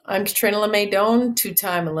I'm Katrina LeMaidon,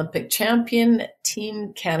 two-time Olympic champion,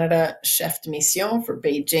 Team Canada chef de mission for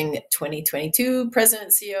Beijing 2022, President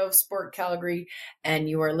and CEO of Sport Calgary, and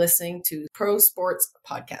you are listening to Pro Sports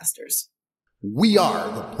Podcasters. We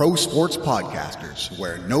are the Pro Sports Podcasters,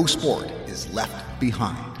 where no sport is left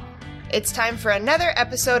behind. It's time for another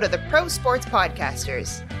episode of the Pro Sports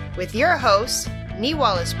Podcasters with your hosts, Nee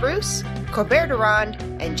Wallace-Bruce, Colbert Durand,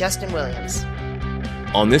 and Justin Williams.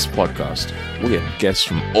 On this podcast, we have guests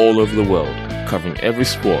from all over the world, covering every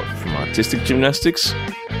sport from artistic gymnastics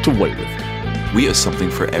to weightlifting. We have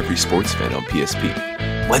something for every sports fan on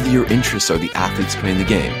PSP. Whether your interests are the athletes playing the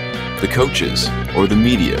game, the coaches, or the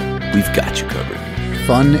media, we've got you covered.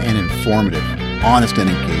 Fun and informative, honest and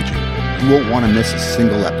engaging. You won't want to miss a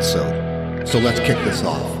single episode. So let's kick this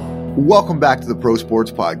off. Welcome back to the Pro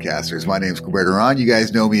Sports Podcasters. My name's Colbert Durand. You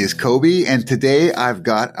guys know me as Kobe, and today I've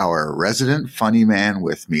got our resident funny man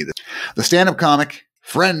with me, the stand-up comic,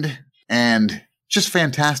 friend, and just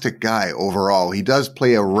fantastic guy overall. He does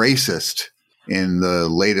play a racist in the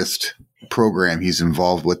latest program he's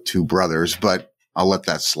involved with, Two Brothers, but I'll let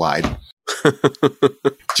that slide.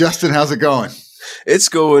 Justin, how's it going? It's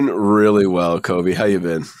going really well, Kobe. How you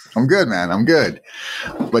been? I'm good, man. I'm good.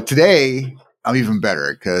 But today I'm even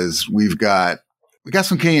better because we got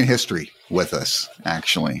some Canadian history with us,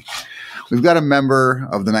 actually. We've got a member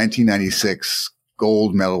of the 1996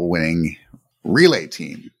 gold medal winning relay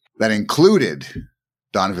team that included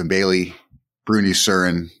Donovan Bailey, Bruni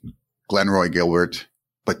Surin, Glenroy Gilbert.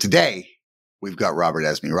 But today we've got Robert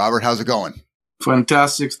Esmie. Robert, how's it going?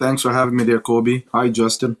 Fantastic. Thanks for having me there, Kobe. Hi,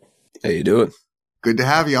 Justin. How you doing? Good to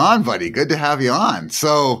have you on, buddy. Good to have you on.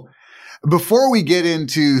 So before we get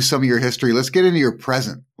into some of your history, let's get into your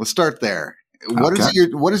present. Let's start there. What is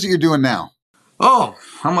it you're doing now? Oh,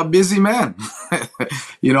 I'm a busy man.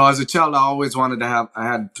 As a child, I always wanted I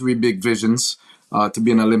had three big visions, to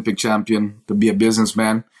be an Olympic champion, to be a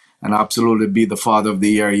businessman, and absolutely be the father of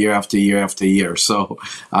the year after year after year. So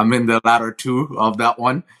I'm in the latter two of that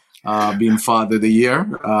one, being father of the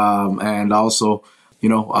year. And also,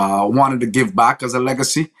 wanted to give back as a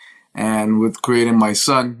legacy. And with creating my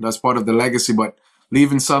son, that's part of the legacy, but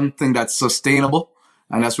leaving something that's sustainable.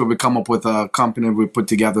 And that's where we come up with a company we put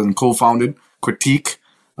together and co-founded, Critique,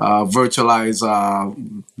 virtualized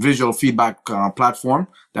visual feedback platform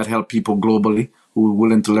that help people globally who are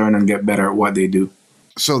willing to learn and get better at what they do.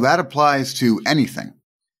 So that applies to anything?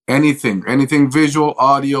 Anything visual,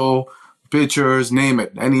 audio, pictures, name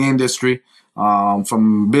it, any industry.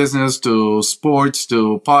 From business to sports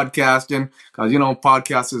to podcasting, because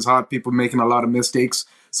podcast is hard, people making a lot of mistakes.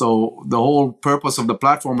 So the whole purpose of the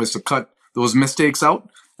platform is to cut those mistakes out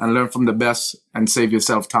and learn from the best and save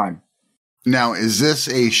yourself time. Now, is this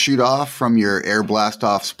a shoot off from your Air Blast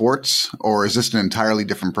Off Sports, or is this an entirely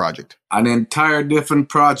different project? An entire different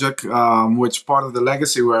project, which part of the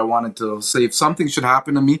legacy where I wanted to say if something should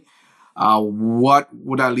happen to me, what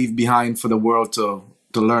would I leave behind for the world to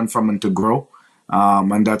learn from and to grow.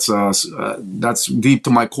 And that's deep to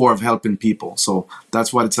my core of helping people. So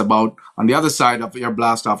that's what it's about. On the other side of Air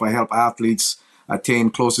Blast Off, I help athletes attain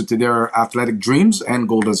closer to their athletic dreams and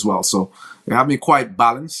goals as well. So they have me quite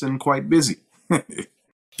balanced and quite busy.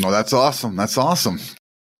 Well, that's awesome. That's awesome.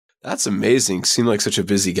 That's amazing. Seem like such a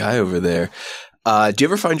busy guy over there. Do you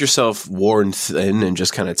ever find yourself worn thin and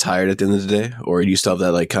just kind of tired at the end of the day? Or do you still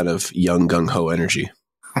have that kind of young gung-ho energy?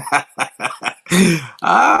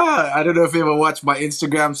 I don't know if you ever watch my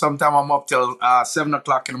Instagram. Sometime I'm up till 7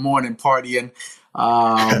 o'clock in the morning partying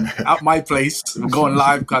at my place. I'm going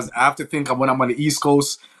live because I have to think of when I'm on the East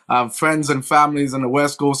Coast. I have friends and families on the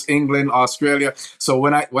West Coast, England, Australia. So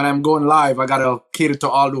when I'm going live, I gotta cater to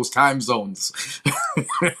all those time zones.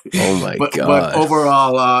 Oh my God! But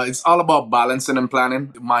overall, it's all about balancing and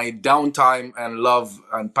planning. My downtime and love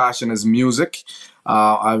and passion is music.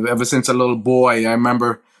 Ever since a little boy, I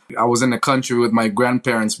remember I was in the country with my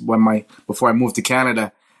grandparents before I moved to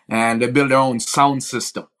Canada, and they built their own sound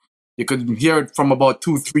system. You could hear it from about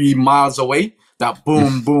 2-3 miles away. That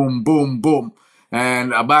boom, boom, boom, boom.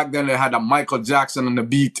 And back then they had a Michael Jackson on the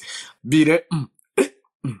beat it. And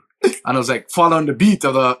I was like following the beat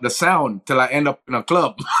of the sound till I end up in a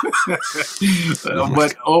club.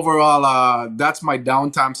 But overall, that's my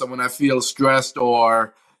downtime. So when I feel stressed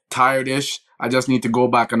or tired-ish, I just need to go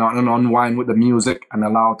back and unwind with the music and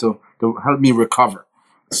allow to help me recover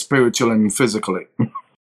spiritually and physically.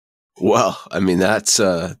 Well, I mean, that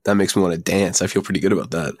makes me want to dance. I feel pretty good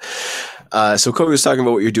about that. So Kobe was talking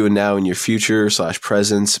about what you're doing now in your future /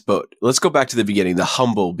 presence, but let's go back to the beginning, the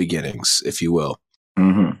humble beginnings, if you will.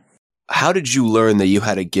 Mm-hmm. How did you learn that you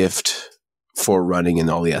had a gift for running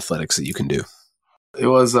and all the athletics that you can do? It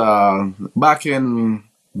was back in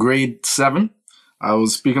grade 7. I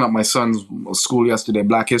was speaking at my son's school yesterday,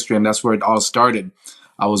 Black History, and that's where it all started.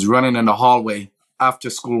 I was running in the hallway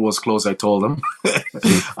after school was closed, I told him,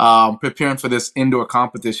 preparing for this indoor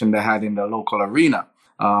competition they had in the local arena.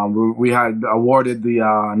 We had awarded the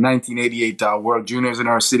 1988 World Juniors in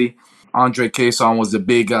our city. Andre Cason was the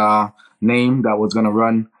big name that was going to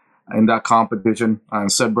run in that competition.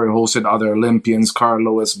 And Sudbury hosted other Olympians, Carl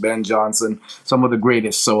Lewis, Ben Johnson, some of the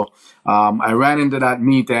greatest. So I ran into that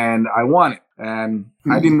meet and I won it. And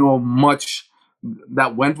I didn't know much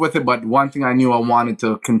that went with it, but one thing I knew, I wanted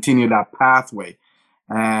to continue that pathway.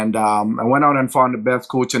 And I went out and found the best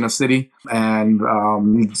coach in the city, and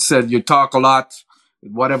he said, "You talk a lot.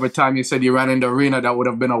 Whatever time you said you ran in the arena, that would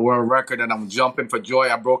have been a world record." And I'm jumping for joy.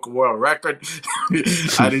 I broke a world record.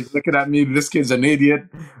 And he's looking at me, this kid's an idiot,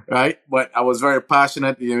 right? But I was very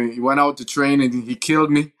passionate. He went out to train and he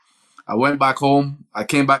killed me. I went back home. I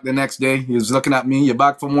came back the next day. He was looking at me. "You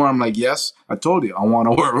back for more?" I'm like, "Yes, I told you, I want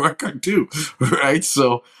a world record too," right?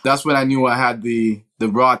 So that's when I knew I had the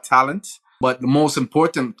raw talent. But most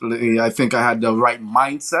importantly, I think I had the right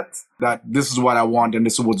mindset that this is what I want and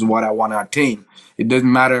this was what I want to attain. It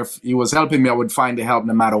didn't matter if he was helping me, I would find the help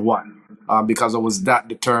no matter what, because I was that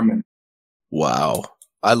determined. Wow.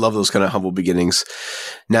 I love those kind of humble beginnings.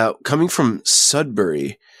 Now, coming from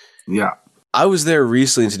Sudbury, yeah, I was there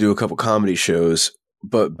recently to do a couple comedy shows,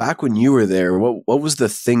 but back when you were there, what was the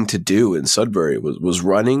thing to do in Sudbury? Was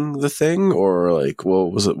running the thing, or like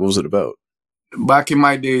what was it about? Back in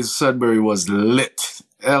my days, Sudbury was lit.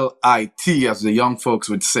 L-I-T, as the young folks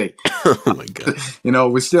would say. Oh my God.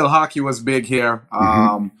 Hockey was big here.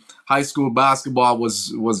 High school basketball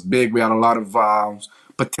was big. We had a lot of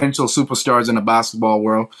potential superstars in the basketball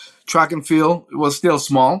world. Track and field was still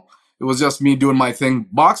small. It was just me doing my thing.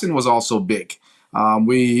 Boxing was also big.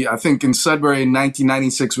 I think in Sudbury in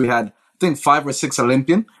 1996, we had, 5 or 6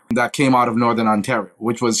 Olympians that came out of Northern Ontario,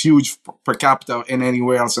 which was huge per capita in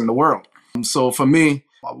anywhere else in the world. So for me,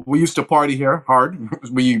 we used to party here hard.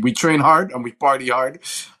 We train hard and we party hard.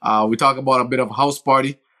 We talk about a bit of house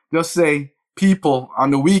party. Just say people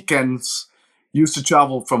on the weekends used to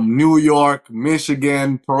travel from New York,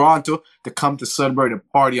 Michigan, Toronto to come to Sudbury to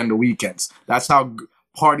party on the weekends. That's how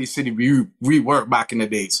party city we were back in the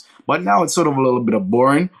days. But now it's sort of a little bit of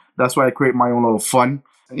boring. That's why I create my own little fun.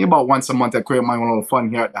 About once a month, I create my own little fun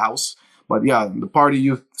here at the house. But yeah,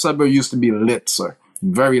 Sudbury used to be lit, sir.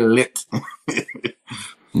 Very lit.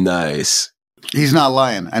 Nice. He's not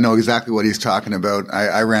lying. I know exactly what he's talking about.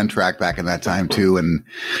 I ran track back in that time too. And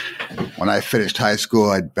when I finished high school,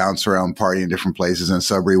 I'd bounce around partying in different places, and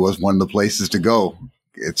Sudbury was one of the places to go.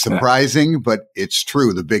 It's surprising, but it's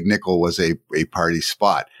true. The Big Nickel was a party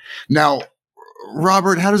spot. Now,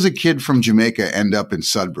 Robert, how does a kid from Jamaica end up in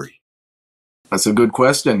Sudbury? That's a good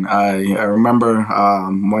question. I remember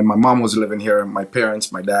when my mom was living here, my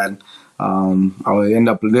parents, my dad, I ended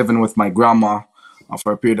up living with my grandma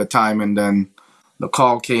for a period of time, and then the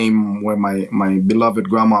call came when my beloved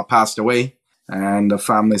grandma passed away, and the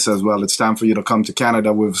family says, "Well, it's time for you to come to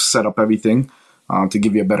Canada. We've set up everything to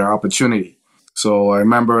give you a better opportunity." So I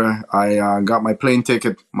remember I got my plane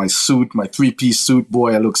ticket, my suit, my 3-piece suit.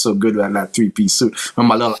 Boy, I looked so good with that 3-piece suit. With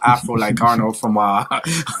my little afro like Arnold from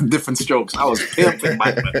Different Strokes. I was pimping,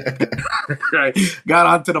 right? Got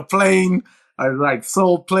onto the plane. I was like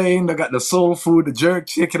soul plane. I got the soul food, the jerk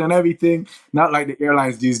chicken and everything. Not like the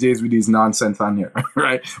airlines these days with these nonsense on here,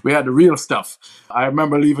 right? We had the real stuff. I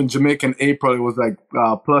remember leaving Jamaica in April. It was like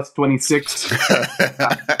plus 26.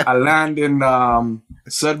 I landed in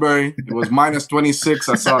Sudbury. It was minus 26.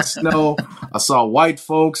 I saw snow. I saw white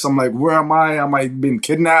folks. I'm like, where am I? Am I being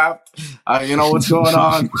kidnapped? What's going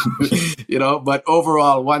on? But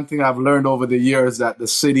overall, one thing I've learned over the years that the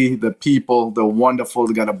city, the people, they're wonderful.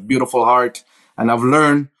 They got a beautiful heart. And I've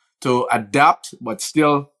learned to adapt, but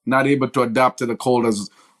still not able to adapt to the cold as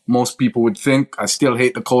most people would think. I still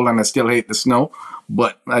hate the cold and I still hate the snow.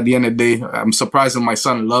 But at the end of the day, I'm surprised that my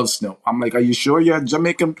son loves snow. I'm like, "Are you sure you have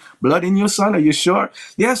Jamaican blood in your son? Are you sure?"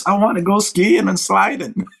 "Yes, I want to go skiing and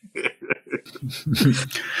sliding."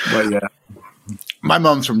 But yeah. My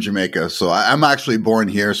mom's from Jamaica, so I'm actually born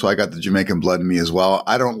here, so I got the Jamaican blood in me as well.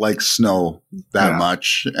 I don't like snow that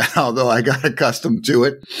much, although I got accustomed to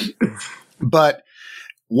it. But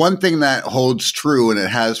one thing that holds true, and it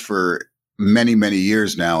has for many, many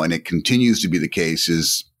years now, and it continues to be the case,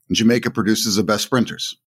 is Jamaica produces the best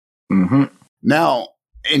sprinters. Mm-hmm. Now,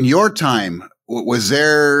 in your time, was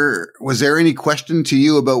there any question to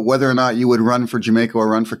you about whether or not you would run for Jamaica or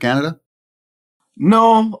run for Canada?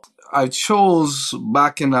 No, I chose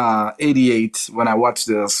back in 88 when I watched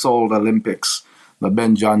the Seoul Olympics, the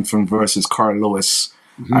Ben Johnson versus Carl Lewis.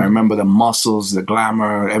 I remember the muscles, the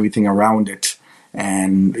glamour, everything around it.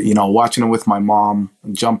 And, watching it with my mom,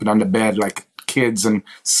 jumping on the bed like kids and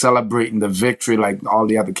celebrating the victory like all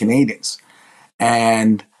the other Canadians.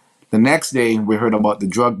 And the next day, we heard about the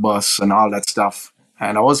drug bust and all that stuff.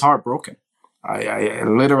 And I was heartbroken. I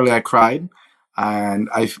literally, I cried. And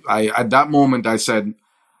I at that moment, I said,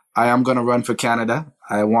 I am going to run for Canada.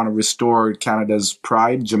 I want to restore Canada's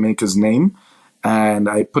pride, Jamaica's name. And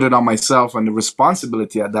I put it on myself and the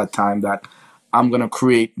responsibility at that time that I'm going to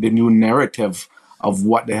create the new narrative of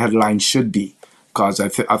what the headline should be. Because I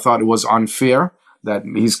thought it was unfair that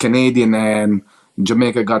he's Canadian and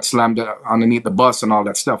Jamaica got slammed underneath the bus and all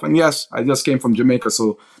that stuff. And yes, I just came from Jamaica,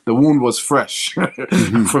 so the wound was fresh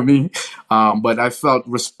for me. But I felt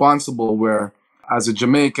responsible where, as a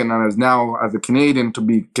Jamaican and now as a Canadian, to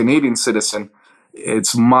be Canadian citizen,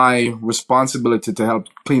 it's my responsibility to help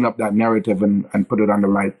clean up that narrative and put it on the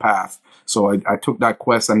right path. So I took that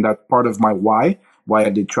quest, and that's part of my why I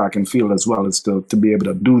did track and field as well, is to be able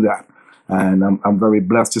to do that. And I'm very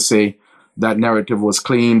blessed to say that narrative was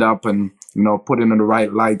cleaned up and, put in the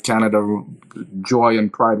right light. Canada joy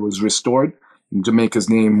and pride was restored. Jamaica's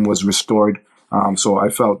name was restored. So I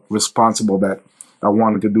felt responsible that I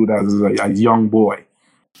wanted to do that as a young boy.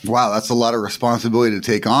 Wow, that's a lot of responsibility to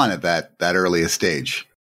take on at that earliest stage.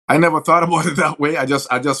 I never thought about it that way. I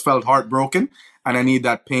just felt heartbroken, and I need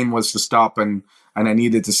that pain was to stop, and I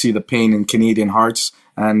needed to see the pain in Canadian hearts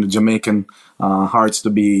and Jamaican hearts to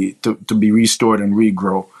be restored and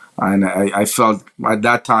regrow. And I felt at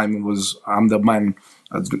that time I'm the man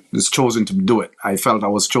that's chosen to do it. I felt I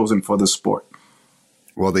was chosen for the sport.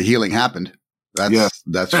 Well, the healing happened.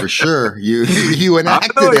 That's for sure. You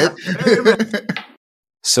enacted it.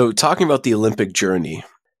 So talking about the Olympic journey,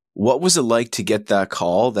 what was it like to get that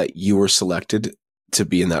call that you were selected to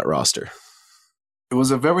be in that roster? It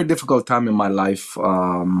was a very difficult time in my life.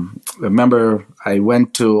 Remember, I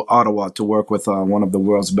went to Ottawa to work with one of the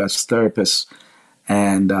world's best therapists,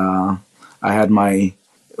 and I had my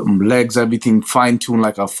legs, everything fine-tuned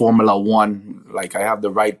like a Formula One, like I have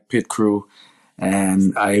the right pit crew.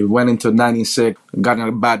 And I went into 96, got in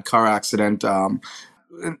a bad car accident.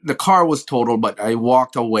 The car was totaled, but I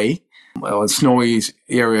walked away. A snowy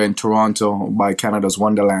area in Toronto by Canada's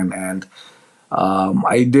Wonderland. And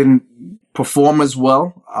I didn't perform as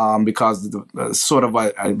well because the sort of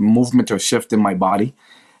a movement or shift in my body.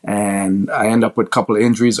 And I ended up with a couple of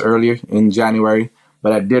injuries earlier in January.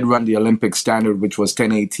 But I did run the Olympic standard, which was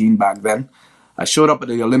 10:18 back then. I showed up at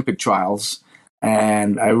the Olympic trials,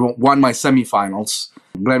 and I won my semifinals.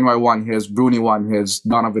 Glenroy won his, Bruni won his,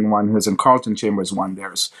 Donovan won his, and Carlton Chambers won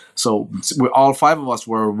theirs. So all five of us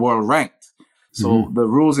were world ranked. So the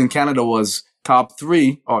rules in Canada was top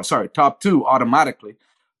two automatically.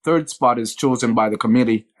 Third spot is chosen by the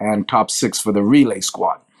committee, and top 6 for the relay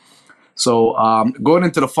squad. So going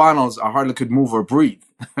into the finals, I hardly could move or breathe.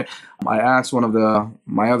 I asked one of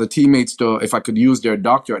my other teammates if I could use their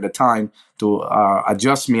doctor at the time to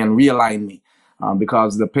adjust me and realign me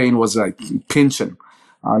because the pain was like pinching.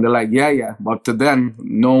 They're like, yeah. But to then,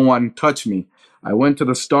 no one touched me. I went to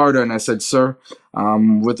the starter and I said, sir,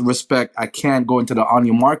 with respect, I can't go into the on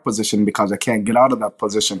your mark position because I can't get out of that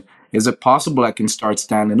position. Is it possible I can start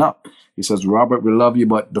standing up? He says, Robert, we love you,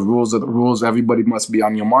 but the rules are the rules. Everybody must be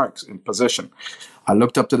on your marks in position. I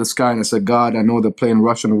looked up to the sky and I said, God, I know they're playing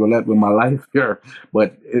Russian roulette with my life here,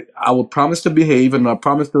 but I will promise to behave and I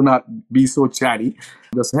promise to not be so chatty.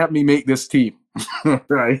 Just help me make this team.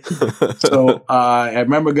 Right. So I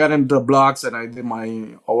remember getting the blocks and I did my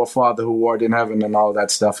Our Father who art in heaven and all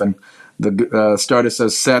that stuff. And the starter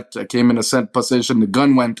says set. I came in a set position. The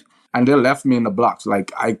gun went and they left me in the blocks.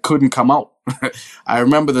 Like I couldn't come out. I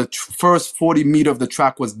remember the first 40 meters of the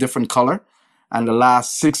track was different color. And the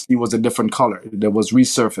last 60 was a different color that was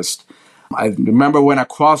resurfaced. I remember when I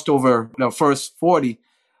crossed over the first 40,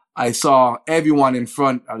 I saw everyone in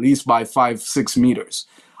front at least by 5-6 meters.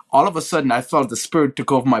 All of a sudden, I felt the spirit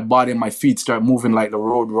took over my body and my feet started moving like the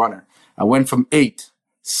road runner. I went from 8,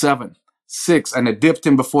 7, 6, and I dipped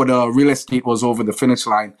in before the relay skate was over the finish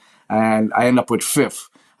line. And I ended up with 5th.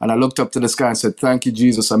 And I looked up to the sky and said, thank you,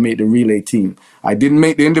 Jesus, I made the relay team. I didn't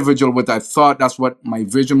make the individual, but I thought that's what my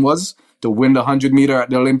vision was, to win the 100-meter at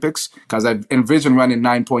the Olympics, because I envisioned running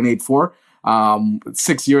 9.84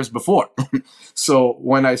 6 years before. So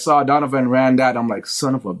when I saw Donovan ran that, I'm like,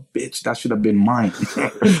 son of a bitch, that should have been mine.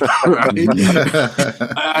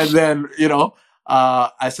 And then,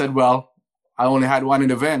 I said, well, I only had one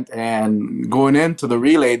event. And going into the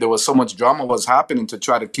relay, there was so much drama was happening to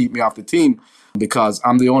try to keep me off the team because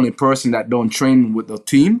I'm the only person that don't train with the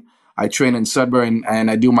team. I train in Sudbury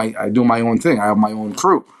and I do my own thing. I have my own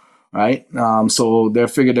crew. right? So they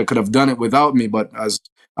figured they could have done it without me. But as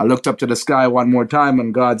I looked up to the sky one more time,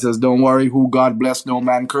 and God says, "Don't worry, who God bless, no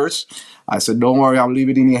man curse." I said, "Don't worry, I'll leave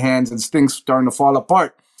it in your hands." And things starting to fall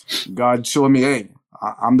apart. God showed me, hey,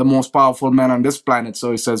 I'm the most powerful man on this planet.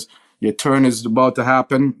 So he says, your turn is about to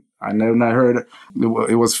happen. And then I heard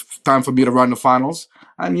it was time for me to run the finals.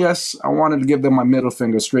 And yes, I wanted to give them my middle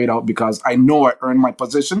finger straight out because I know I earned my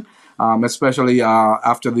position, especially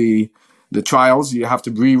after the trials. You have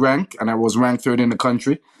to re-rank, and I was ranked third in the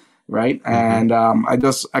country, right? And I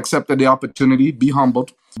just accepted the opportunity, be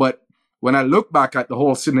humbled. But when I look back at the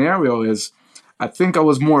whole scenario I think I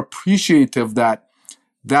was more appreciative that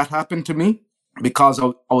happened to me because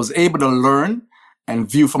I was able to learn and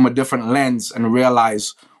view from a different lens and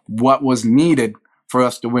realize what was needed for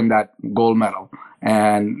us to win that gold medal.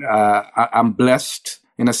 And I'm blessed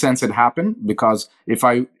in a sense it happened, because if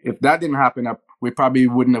that didn't happen, we probably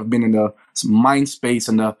wouldn't have been in the mind space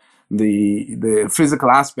and the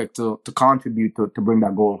physical aspect to contribute to bring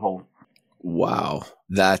that gold home. Wow,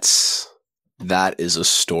 that is a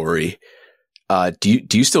story. Do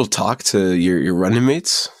you still talk to your running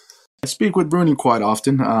mates? I speak with Bruni quite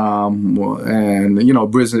often, and you know,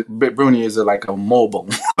 Bruni is like a mogul,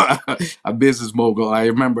 a business mogul. I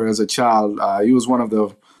remember as a child, he was one of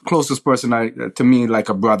the closest person to me, like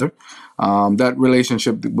a brother. That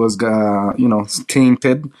relationship was,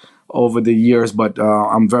 tainted over the years, but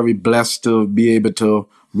I'm very blessed to be able to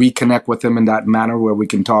reconnect with him in that manner where we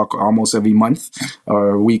can talk almost every month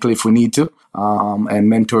or weekly if we need to, and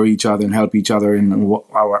mentor each other and help each other in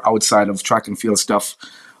our outside of track and field stuff.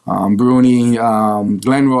 Bruni,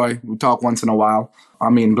 Glenroy, we talk once in a while.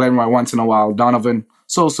 Glenroy once in a while. Donovan,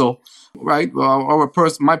 so, right?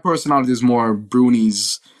 My personality is more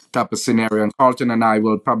Bruni's type of scenario, and Carlton and I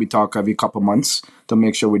will probably talk every couple months to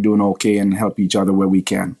make sure we're doing okay and help each other where we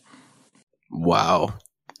can. Wow,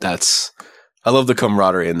 I love the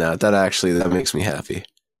camaraderie in that. That makes me happy.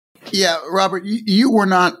 Yeah, Robert, you were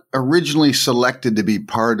not originally selected to be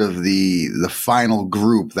part of the final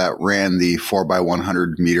group that ran the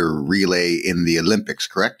 4x100 meter relay in the Olympics,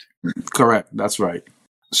 correct? Correct. That's right.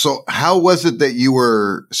 So how was it that you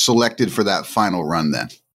were selected for that final run then?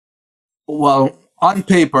 Well, on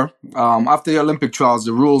paper, after the Olympic trials,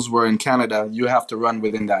 the rules were in Canada, you have to run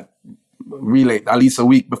within that relay, at least a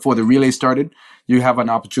week before the relay started. You have an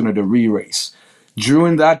opportunity to re-race.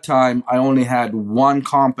 During that time, I only had one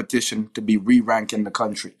competition to be re-ranked in the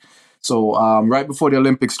country. So right before the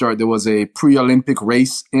Olympics started, there was a pre-Olympic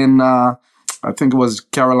race in, I think it was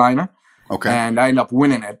Carolina. Okay. And I ended up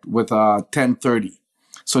winning it with 10:30.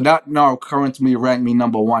 So that now currently ranked me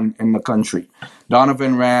number one in the country.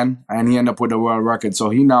 Donovan ran, and he ended up with a world record. So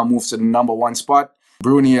he now moves to the number one spot.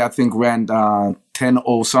 Bruni, I think, ran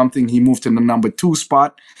 10:0 something. He moved to the number 2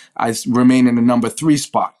 spot. I remain in the number 3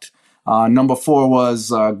 spot. Number 4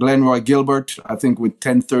 was Glenroy Gilbert, I think with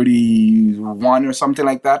 10:31 or something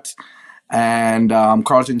like that. And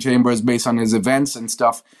Carlton Chambers, based on his events and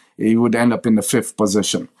stuff, he would end up in the 5th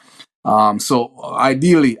position. So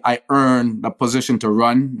ideally, I earned the position to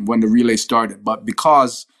run when the relay started. But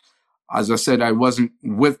because, as I said, I wasn't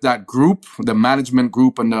with that group, the management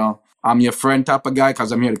group, and I'm your friend type of guy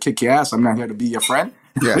because I'm here to kick your ass. I'm not here to be your friend.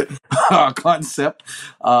 Yeah. Concept.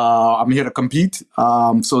 I'm here to compete.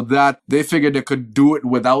 So that they figured they could do it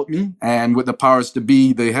without me, and with the powers to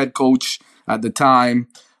be, the head coach at the time,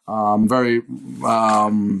 I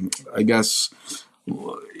guess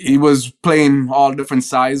he was playing all different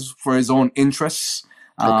sides for his own interests.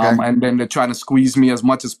 Okay. And then they're trying to squeeze me as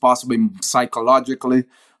much as possible psychologically,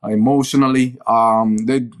 emotionally.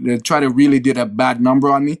 They try to really did a bad number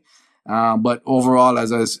on me. But overall,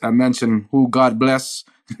 as I mentioned, who God bless,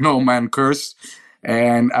 no man curse.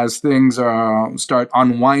 And as things start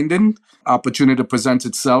unwinding, opportunity presents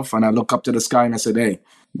itself. And I look up to the sky and I said, hey,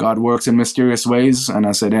 God works in mysterious ways. And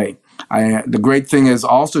I said, hey, the great thing is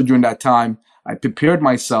also during that time, I prepared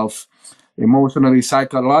myself emotionally,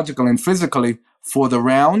 psychologically, and physically for the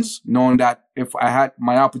rounds, knowing that if I had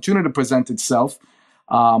my opportunity to present itself,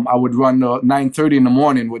 I would run 9:30 in the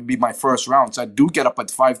morning would be my first round. So I do get up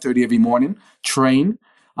at 5:30 every morning, train,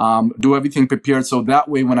 do everything prepared. So that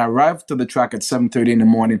way, when I arrive to the track at 7:30 in the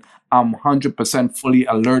morning, I'm 100% fully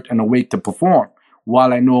alert and awake to perform.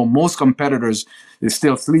 While I know most competitors is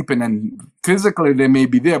still sleeping and physically they may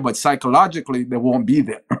be there, but psychologically they won't be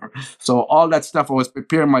there. So all that stuff, I was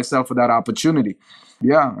preparing myself for that opportunity.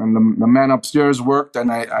 Yeah, and the man upstairs worked,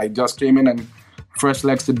 and I just came in and fresh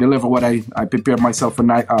legs to deliver what I prepared myself for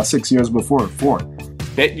 6 years before for.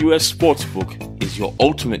 BetUS Sportsbook is your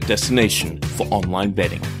ultimate destination for online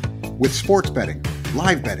betting. With sports betting,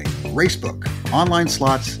 live betting, racebook, online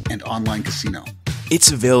slots, and online casino. It's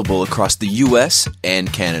available across the US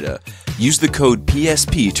and Canada. Use the code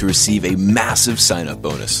PSP to receive a massive sign-up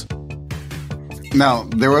bonus. Now,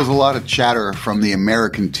 there was a lot of chatter from the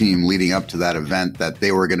American team leading up to that event that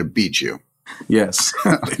they were going to beat you. Yes.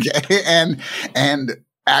 Okay. And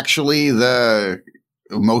actually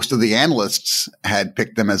most of the analysts had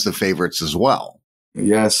picked them as the favorites as well.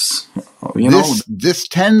 Yes. This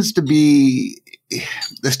tends to be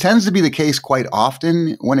the case quite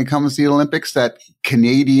often when it comes to the Olympics, that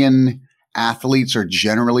Canadian athletes are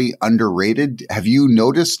generally underrated. Have you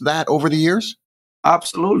noticed that over the years?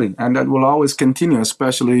 Absolutely. And that will always continue,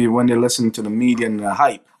 especially when they listen to the media and the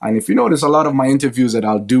hype. And if you notice, a lot of my interviews that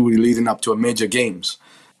I'll do leading up to a major games,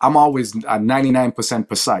 I'm always 99%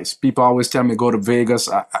 precise. People always tell me go to Vegas.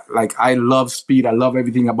 I love speed. I love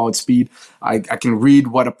everything about speed. I can read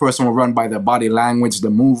what a person will run by their body language,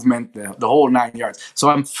 the movement, the whole 9 yards.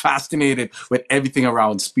 So I'm fascinated with everything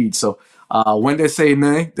around speed. So when they say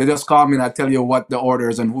nay, they just call me and I tell you what the order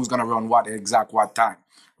is and who's going to run what time.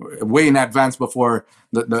 Way in advance before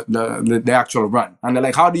the actual run. And they're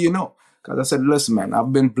like, how do you know? Because I said, listen, man,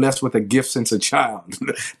 I've been blessed with a gift since a child,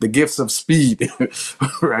 the gifts of speed,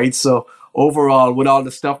 right? So overall, with all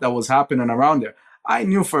the stuff that was happening around there, I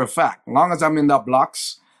knew for a fact, as long as I'm in that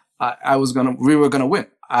blocks, we were gonna win.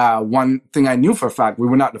 One thing I knew for a fact, we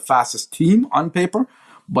were not the fastest team on paper,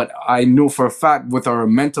 but I knew for a fact with our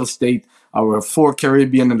mental state, our 4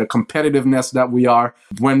 Caribbean and the competitiveness that we are,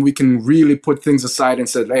 when we can really put things aside and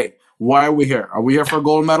say, hey, why are we here? Are we here for a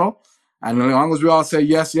gold medal? And as long as we all say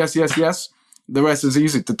yes, yes, yes, yes, the rest is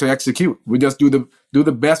easy to execute. We just do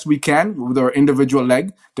the best we can with our individual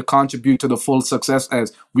leg to contribute to the full success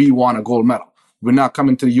as we want a gold medal. We're not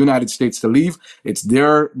coming to the United States to leave. It's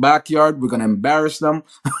their backyard. We're going to embarrass them,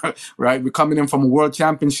 right? We're coming in from World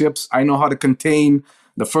Championships. I know how to contain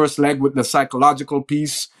the first leg with the psychological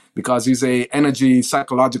piece, because he's a energy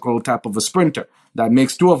psychological type of a sprinter that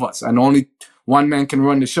makes 2 of us and only one man can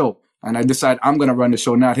run the show. And I decide I'm going to run the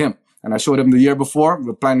show, not him. And I showed him the year before.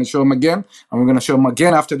 We're planning to show him again. And we're going to show him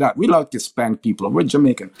again after that. We like to spank people. We're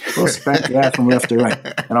Jamaican. We'll spank your ass from left to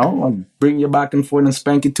right. I'll bring you back and forth and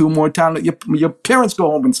spank you 2 more times. Let your parents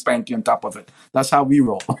go home and spank you on top of it. That's how we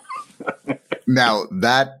roll. Now,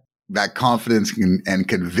 that confidence and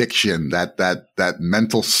conviction, that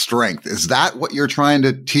mental strength, is that what you're trying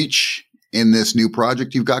to teach in this new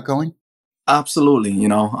project you've got going? Absolutely.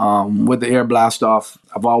 With the air blast off,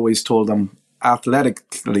 I've always told them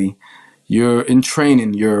athletically, you're in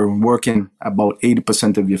training, you're working about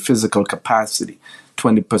 80% of your physical capacity,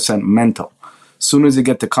 20% mental. As soon as you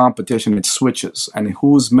get to competition, it switches. And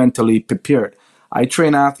who's mentally prepared? I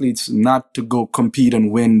train athletes not to go compete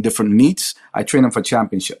and win different meets. I train them for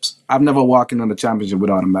championships. I've never walked into the championship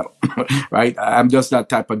without a medal, right? I'm just that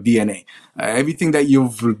type of DNA. Everything that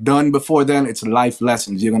you've done before then, it's life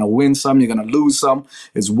lessons. You're going to win some, you're going to lose some.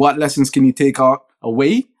 It's what lessons can you take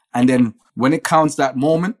away? And then when it counts that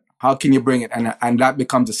moment, how can you bring it? And that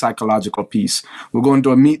becomes a psychological piece. We're going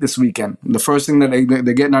to a meet this weekend. The first thing that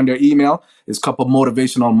they're getting on their email is a couple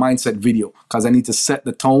motivational mindset video, because I need to set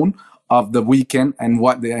the tone of the weekend and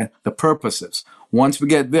what the purpose is. Once we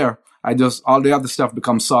get there, all the other stuff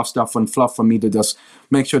becomes soft stuff and fluff for me to just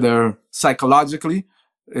make sure they're psychologically,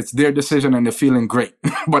 it's their decision and they're feeling great.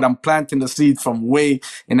 But I'm planting the seed from way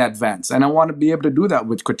in advance. And I want to be able to do that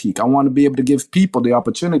with critique. I want to be able to give people the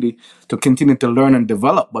opportunity to continue to learn and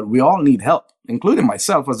develop. But we all need help, including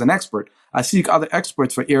myself as an expert. I seek other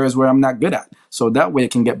experts for areas where I'm not good at. So that way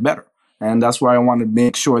it can get better. And that's why I want to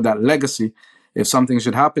make sure that legacy, if something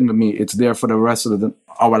should happen to me, it's there for the rest of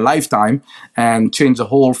our lifetime, and change the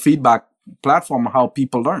whole feedback platform of how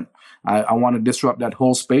people learn. I want to disrupt that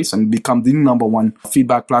whole space and become the number one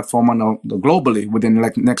feedback platform globally within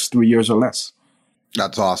the next 3 years or less.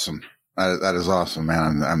 That's awesome. That is awesome,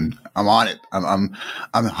 man. I'm on it. I'm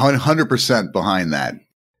 100% behind that.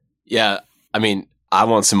 Yeah, I mean, I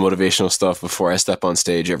want some motivational stuff before I step on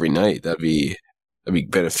stage every night. That'd be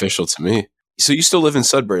beneficial to me. So you still live in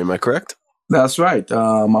Sudbury, am I correct? That's right.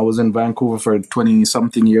 I was in Vancouver for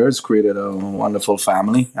 20-something years, created a wonderful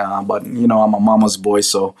family. But, I'm a mama's boy,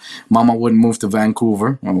 so mama wouldn't move to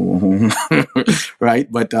Vancouver,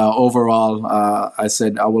 right? But overall, I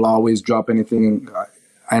said I will always drop anything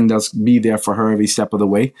and just be there for her every step of the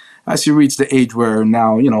way. As she reached the age where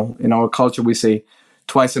now, in our culture, we say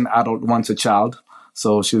twice an adult, once a child.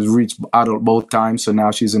 So she's reached adult both times. So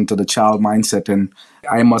now she's into the child mindset, and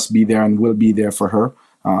I must be there and will be there for her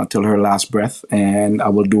till her last breath. And I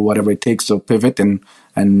will do whatever it takes to pivot and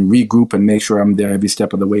regroup and make sure I'm there every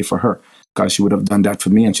step of the way for her, because she would have done that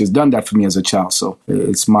for me, and she's done that for me as a child. So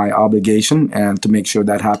it's my obligation and to make sure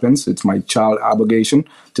that happens. It's my child obligation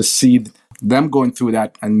to see them going through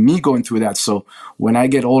that and me going through that. So when I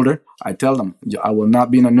get older, I tell them, I will not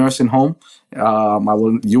be in a nursing home.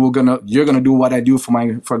 You're gonna do what I do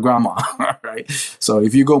for grandma, right? So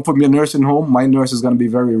if you go put me in a nursing home, my nurse is gonna be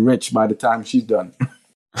very rich by the time she's done.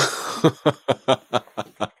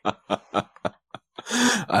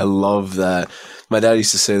 I love that. My dad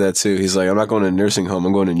used to say that too. He's like, I'm not going to a nursing home.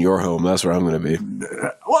 I'm going in your home. That's where I'm going to be.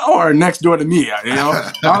 Or next door to me, you know.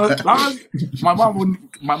 My mom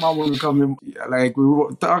wouldn't come in. Like, we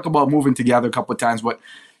will talk about moving together a couple of times, but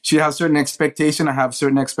she has certain expectation. I have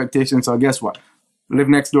certain expectations. So guess what? Live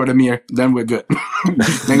next door to me, then we're good.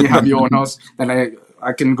 Then you have your own house, and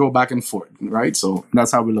I can go back and forth, right? So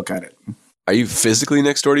that's how we look at it. Are you physically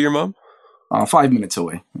next door to your mom? 5 minutes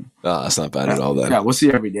away. Oh, that's not bad at all then. Yeah, we'll see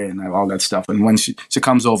her every day and all that stuff. And when she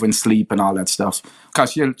comes over and sleep and all that stuff,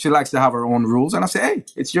 because she likes to have her own rules. And I say, hey,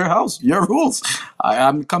 it's your house, your rules.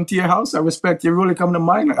 I come to your house. I respect your rule. You come to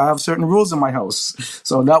mine. I have certain rules in my house.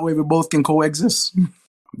 So that way we both can coexist.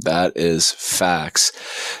 That is facts.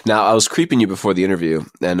 Now, I was creeping you before the interview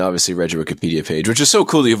and obviously read your Wikipedia page, which is so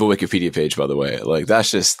cool that you have a Wikipedia page, by the way. Like, that's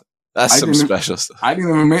some special stuff. I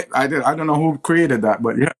don't know who created that,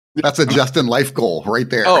 but yeah. That's a Justin life goal right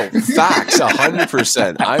there. Oh, facts,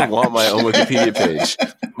 100%. I want my own Wikipedia page.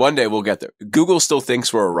 One day we'll get there. Google still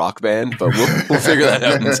thinks we're a rock band, but we'll figure that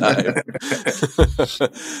out in time.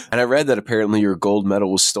 And I read that apparently your gold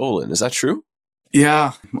medal was stolen. Is that true?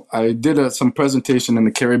 Yeah, I did some presentation in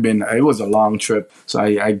the Caribbean. It was a long trip. So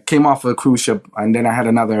I came off a cruise ship, and then I had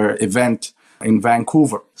another event in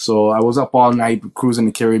Vancouver. So I was up all night cruising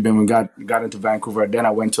the Caribbean. We got into Vancouver. Then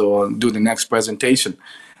I went to do the next presentation.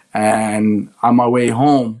 And on my way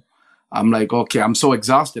home, I'm like, okay, I'm so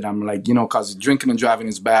exhausted. I'm like, because drinking and driving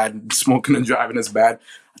is bad. Smoking and driving is bad.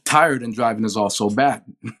 Tired and driving is also bad.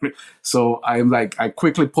 So I'm like, I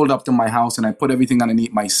quickly pulled up to my house and I put everything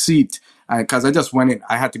underneath my seat. Because I just went in,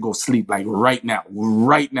 I had to go sleep like right now.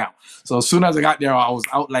 So as soon as I got there, I was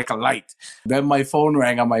out like a light. Then my phone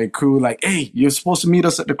rang on my crew like, hey, you're supposed to meet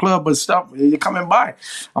us at the club, but stuff, you're coming by.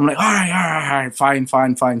 I'm like, all right, fine.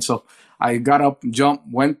 So I got up,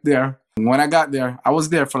 jumped, went there. And when I got there, I was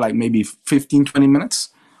there for like maybe 15, 20 minutes.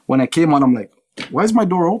 When I came on, I'm like, why is my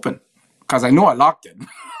door open? Because I know I locked it.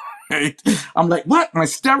 Right? I'm like, what? My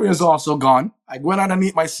stereo is also gone. I went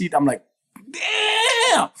underneath my seat. I'm like,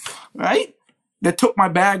 damn, right? They took my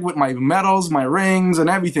bag with my medals, my rings, and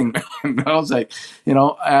everything. And I was like,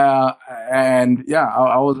 and yeah,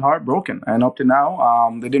 I was heartbroken. And up to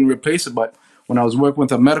now, they didn't replace it. But when I was working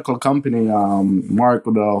with a medical company, Mark,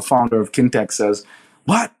 the founder of Kintech, says,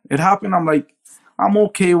 what? It happened? I'm like, I'm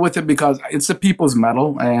okay with it because it's a people's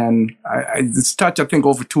medal. And it's touched, I think,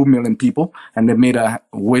 over 2 million people. And they made a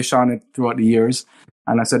wish on it throughout the years.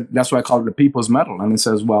 And I said, that's why I call it the people's medal. And it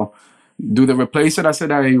says, well, do they replace it? I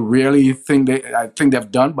said, I really think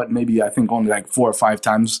they've done, but maybe I think only like 4 or 5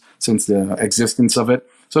 times since the existence of it.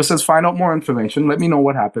 So it says, find out more information. Let me know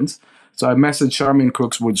what happens. So I messaged Charmaine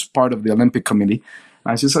Crooks, which is part of the Olympic Committee.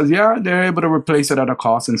 And she says, yeah, they're able to replace it at a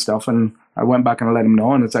cost and stuff. And I went back and let them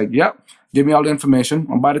know. And it's like, yeah, give me all the information.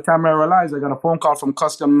 And by the time I realized, I got a phone call from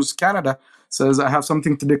Customs Canada, says I have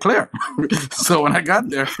something to declare. So when I got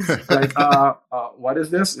there, like, what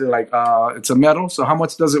is this? Like, it's a medal. So how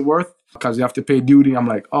much does it worth? Because you have to pay duty. I'm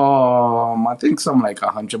like, I think something like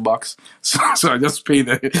 $100. So I just pay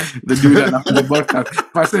the duty at $100.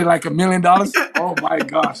 If I say like $1 million, oh my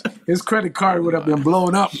gosh, his credit card would have been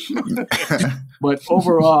blown up. But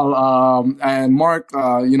overall, and Mark,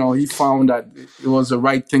 he found that it was the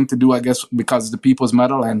right thing to do, I guess, because it's the People's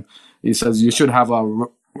Medal, and he says you should have a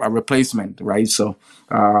replacement, right? So,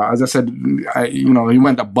 as I said, he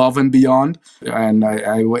went above and beyond, and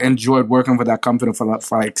I enjoyed working for that company for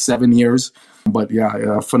like 7 years. But yeah,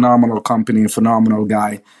 a phenomenal company, a phenomenal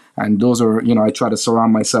guy. And those are, I try to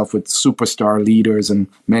surround myself with superstar leaders and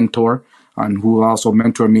mentor, and who also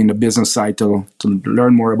mentored me in the business side to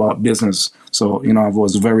learn more about business. So, I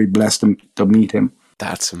was very blessed to meet him.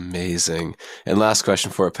 That's amazing. And last question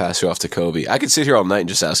before I pass you off to Kobe. I could sit here all night and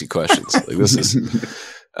just ask you questions. Like this is,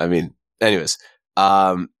 anyways,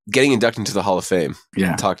 getting inducted into the Hall of Fame.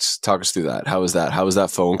 Yeah. Talk us through that. How was that? How was that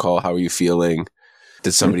phone call? How were you feeling?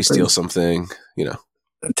 Did somebody steal something? I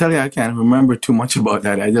tell you, I can't remember too much about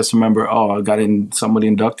that. I just remember, somebody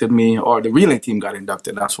inducted me, or the relay team got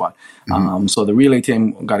inducted. That's why. Mm-hmm. So the relay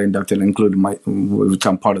team got inducted, including which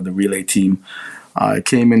I'm part of the relay team. I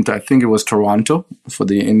came into, I think it was Toronto for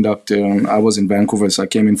the induction. I was in Vancouver, so I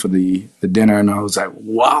came in for the dinner, and I was like,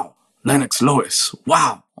 wow, Lennox Lewis,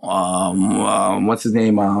 wow. What's his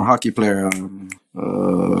name? Hockey player.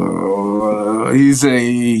 He's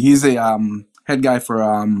a head guy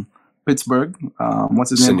for Pittsburgh. What's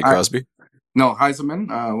his name? Sidney Crosby. No,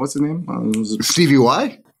 Heisman. What's his name? Stevie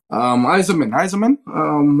Y? Heisman.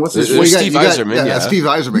 What's his There's name? Steve Yzerman, yeah. Steve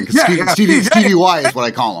Yzerman. 'Cause Yeah, Stevie Y is what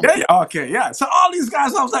I call him. Yeah. Okay. Yeah. So all these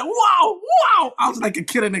guys, I was like, wow. I was like a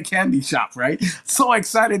kid in a candy shop, right? So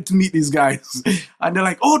excited to meet these guys. And they're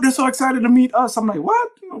like, oh, they're so excited to meet us. I'm like, what?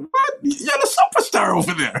 You're the superstar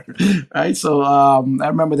over there. Right. So I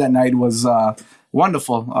remember that night was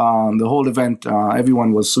wonderful. The whole event,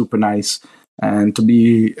 everyone was super nice. And to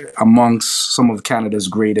be amongst some of Canada's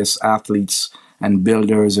greatest athletes and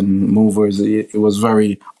builders and movers, it was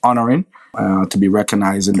very honoring to be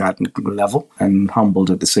recognized in that level and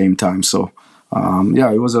humbled at the same time. So,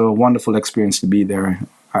 it was a wonderful experience to be there,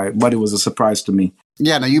 but it was a surprise to me.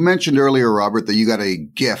 Yeah. Now, you mentioned earlier, Robert, that you got a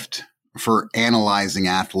gift for analyzing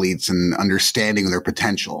athletes and understanding their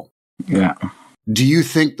potential. Yeah. Do you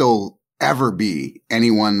think there'll ever be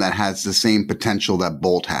anyone that has the same potential that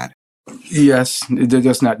Bolt had? Yes, they're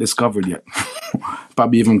just not discovered yet.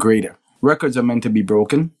 Probably even greater. Records are meant to be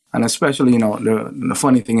broken. And especially, the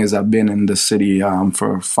funny thing is I've been in the city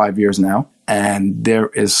for 5 years now, and there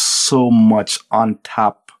is so much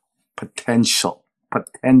untapped potential.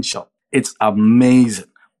 It's amazing.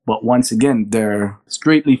 But once again, they're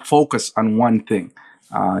straightly focused on one thing.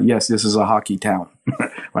 Yes, this is a hockey town,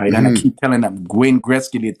 right? And I keep telling them, Wayne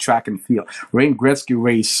Gretzky did track and field. Wayne Gretzky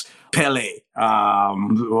raced Pele,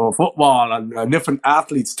 football, different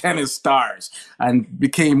athletes, tennis stars, and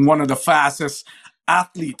became one of the fastest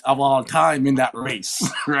athlete of all time in that race,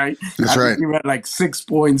 right? That's right. He read like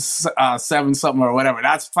 6.7 something or whatever.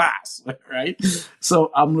 That's fast, right? So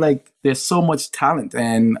I'm like, there's so much talent.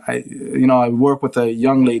 And I work with a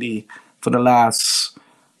young lady for the last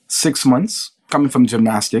 6 months, coming from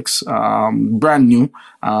gymnastics, brand new.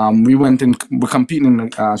 We're competing.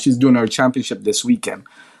 She's doing her championship this weekend.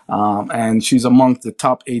 And she's amongst the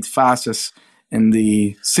top 8 fastest in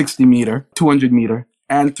the 60 meter, 200 meter,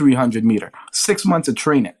 and 300 meter. 6 months of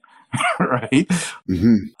training, right?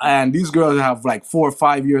 Mm-hmm. And these girls have like 4 or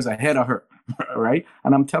 5 years ahead of her, right?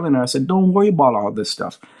 And I'm telling her, I said, don't worry about all this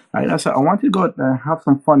stuff, right? I said, I want you to go out and have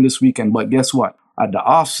some fun this weekend, but guess what? At the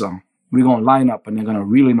off-sum, we're going to line up and they're going to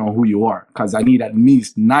really know who you are, because I need at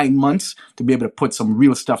least 9 months to be able to put some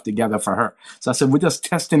real stuff together for her. So I said, we're just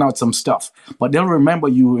testing out some stuff, but they'll remember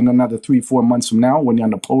you in another 3-4 months from now when you're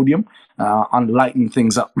on the podium, lighting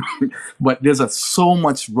things up. But there's so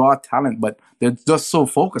much raw talent, but they're just so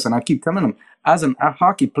focused. And I keep telling them, as a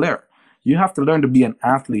hockey player, you have to learn to be an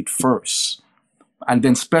athlete first and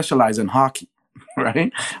then specialize in hockey,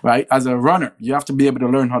 right? As a runner, you have to be able to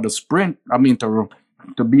learn how to sprint.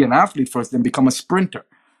 To be an athlete first, then become a sprinter.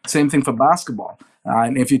 Same thing for basketball.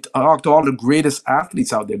 And if you talk to all the greatest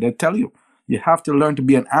athletes out there, they tell you have to learn to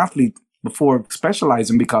be an athlete before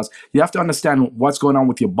specializing, because you have to understand what's going on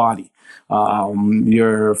with your body,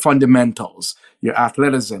 your fundamentals, your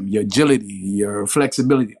athleticism, your agility, your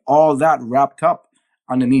flexibility, all that wrapped up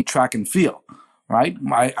underneath track and field, right?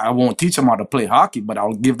 I won't teach them how to play hockey, but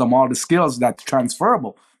I'll give them all the skills that's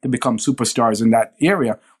transferable to become superstars in that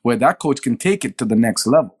area, where that coach can take it to the next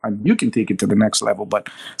level, and you can take it to the next level. But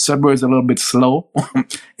Sudbury is a little bit slow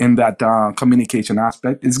in that communication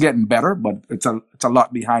aspect. It's getting better, but it's a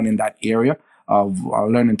lot behind in that area of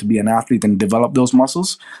learning to be an athlete and develop those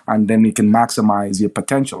muscles, and then you can maximize your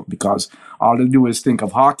potential, because all they do is think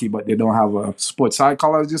of hockey, but they don't have a sports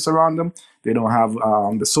psychologist around them. They don't have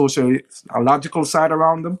the sociological side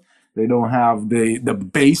around them. They don't have the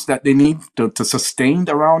base that they need to sustain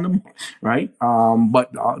around them, right?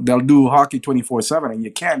 But they'll do hockey 24/7, and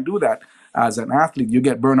you can't do that as an athlete. You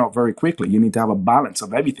get burned out very quickly. You need to have a balance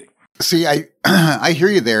of everything. See, I hear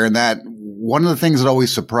you there, and that one of the things that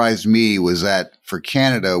always surprised me was that for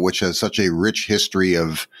Canada, which has such a rich history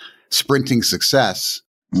of sprinting success,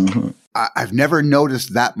 I've never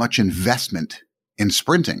noticed that much investment in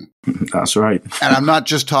sprinting. That's right. And I'm not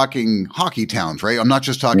just talking hockey towns, right? I'm not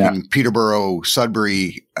just talking Peterborough,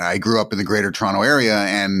 Sudbury. I grew up in the Greater Toronto area,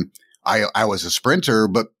 and I was a sprinter,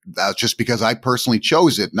 but that's just because I personally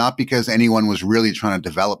chose it, not because anyone was really trying to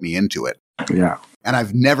develop me into it. Yeah. And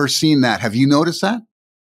I've never seen that. Have you noticed that?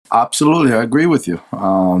 Absolutely. I agree with you.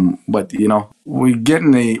 But, we're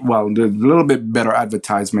getting there's a little bit better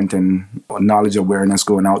advertisement and knowledge awareness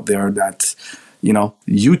going out there that,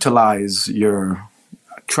 utilize your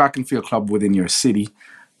track and field club within your city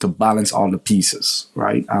to balance all the pieces,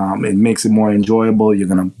 right? It makes it more enjoyable. You're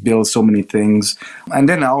going to build so many things. And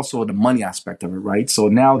then also the money aspect of it, right? So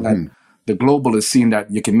now that the global is seeing that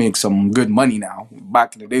you can make some good money now.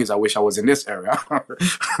 Back in the days, I wish I was in this area,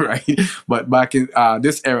 right? But back in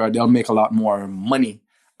this era, they'll make a lot more money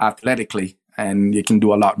athletically and you can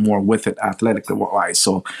do a lot more with it athletic-wise.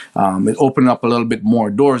 So it opened up a little bit more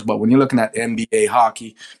doors. But when you're looking at NBA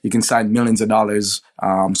hockey, you can sign millions of dollars.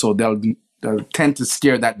 So they'll tend to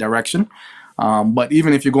steer that direction. But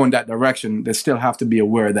even if you go in that direction, they still have to be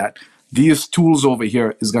aware that these tools over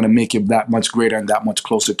here is going to make you that much greater and that much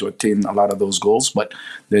closer to attain a lot of those goals. But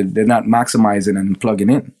they're not maximizing and plugging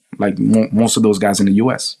in like most of those guys in the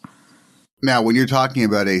U.S. Now, when you're talking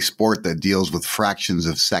about a sport that deals with fractions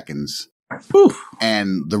of seconds,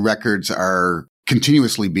 and the records are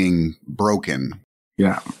continuously being broken,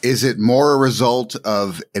 is it more a result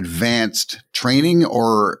of advanced training,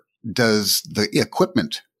 or does the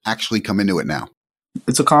equipment actually come into it now?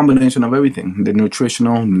 It's a combination of everything: the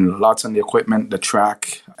nutritional, lots on the equipment, the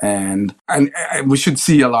track, and we should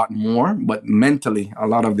see a lot more. But mentally, a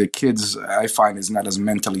lot of the kids I find is not as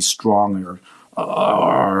mentally strong, or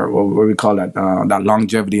what we call that, that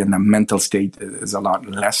longevity and the mental state is a lot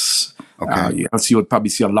less. Okay. You'll probably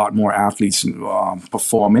see a lot more athletes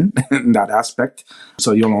performing in that aspect.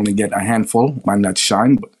 So you'll only get a handful might not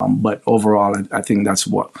shine. But overall, I think that's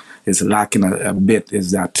what is lacking a bit,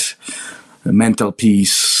 is that the mental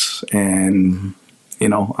piece and,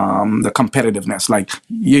 the competitiveness. Like,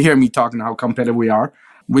 you hear me talking how competitive we are.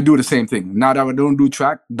 We do the same thing. Now that we don't do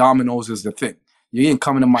track, dominoes is the thing. You ain't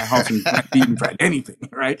coming to my house and beating for anything,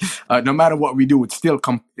 right? No matter what we do, it's still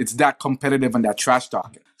it's that competitive and that trash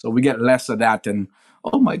talking. So we get less of that. And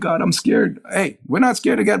oh my God, I'm scared. Hey, we're not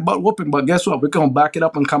scared to get butt whooping, but guess what? We're gonna back it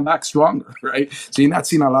up and come back stronger, right? So you're not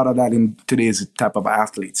seeing a lot of that in today's type of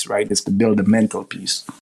athletes, right? It's to build the mental piece.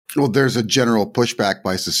 Well, there's a general pushback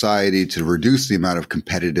by society to reduce the amount of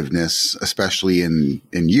competitiveness, especially in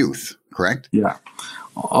youth, correct? Yeah.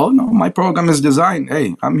 Oh no, my program is designed.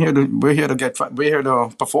 Hey, we're here to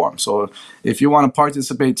perform. So if you want to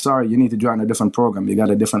participate, you need to join a different program. You got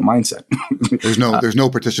a different mindset. There's no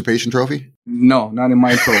participation trophy? No, not in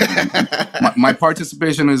my program. my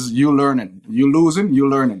participation is you learning. You losing, you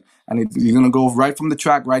learning. And you're going to go right from the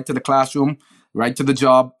track, right to the classroom, right to the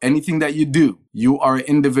job. Anything that you do, you are an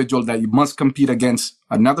individual that you must compete against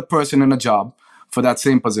another person in a job for that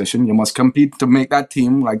same position. You must compete to make that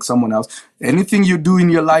team like someone else. Anything you do in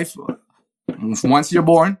your life, once you're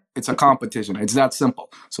born, it's a competition. It's that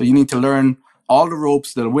simple. So you need to learn all the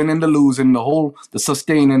ropes, the win and the losing, the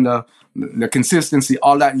sustain and the consistency,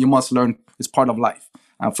 all that you must learn is part of life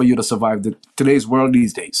for you to survive today's world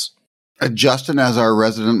these days. Justin, as our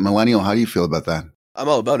resident millennial, how do you feel about that? I'm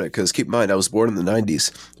all about it, because keep in mind, I was born in the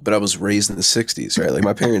 90s, but I was raised in the 60s, right? Like,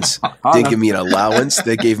 my parents didn't give me an allowance.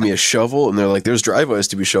 They gave me a shovel, and they're like, there's driveways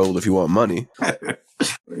to be shoveled if you want money.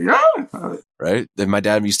 Yeah. Right? Then my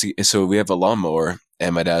dad so we have a lawnmower,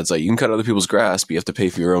 and my dad's like, you can cut other people's grass, but you have to pay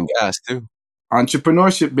for your own gas, too.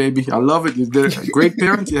 Entrepreneurship, baby. I love it. You're great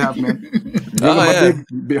parents you have, man.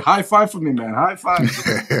 Big high five for me, man. High five.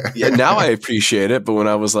 Yeah, now I appreciate it, but when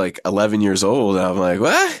I was like 11 years old, I'm like,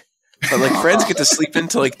 what? But like, friends get to sleep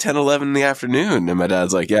until like 10, 11 in the afternoon. And my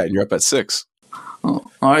dad's like, yeah, and you're up at 6. Oh,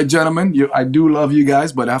 all right, gentlemen. I do love you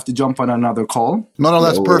guys, but I have to jump on another call. No,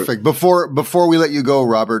 that's perfect. Before we let you go,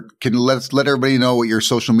 Robert, let everybody know what your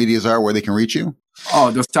social medias are, where they can reach you?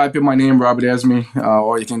 Oh, just type in my name, Robert Esmie,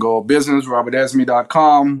 or you can go business,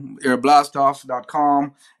 robertesmie.com,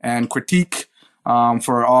 airblastoff.com, and critique.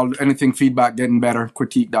 For anything feedback, getting better,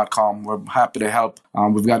 critique.com. We're happy to help.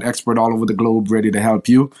 We've got experts all over the globe ready to help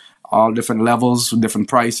you. All different levels, different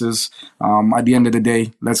prices. At the end of the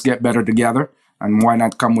day, let's get better together, and why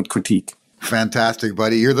not come with critique? Fantastic,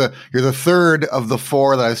 buddy. You're the third of the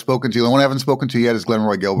 4 that I've spoken to. The one I haven't spoken to yet is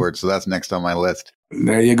Glenroy Gilbert, so that's next on my list.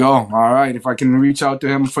 There you go. All right. If I can reach out to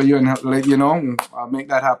him for you and let you know, I'll make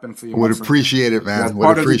that happen for you. Would appreciate it, man. That's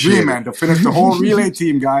part of the dream, man, to finish the whole relay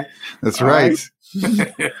team, guy. That's right.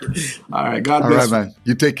 All right. God bless you. All right, man.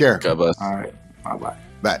 You take care. God bless. All right. Bye-bye.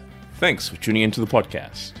 Bye. Thanks for tuning into the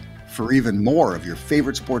podcast. For even more of your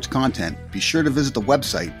favorite sports content, be sure to visit the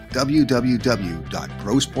website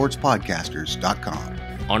www.prosportspodcasters.com.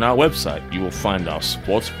 On our website, you will find our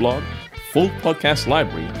sports blog, full podcast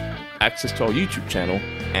library, access to our YouTube channel,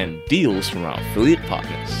 and deals from our affiliate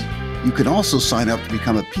partners. You can also sign up to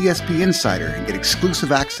become a PSP Insider and get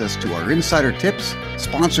exclusive access to our insider tips,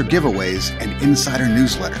 sponsor giveaways, and insider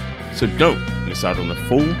newsletter. So don't miss out on the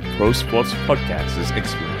full Pro Sports Podcasters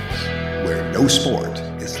experience, where no sport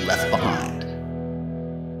is left behind.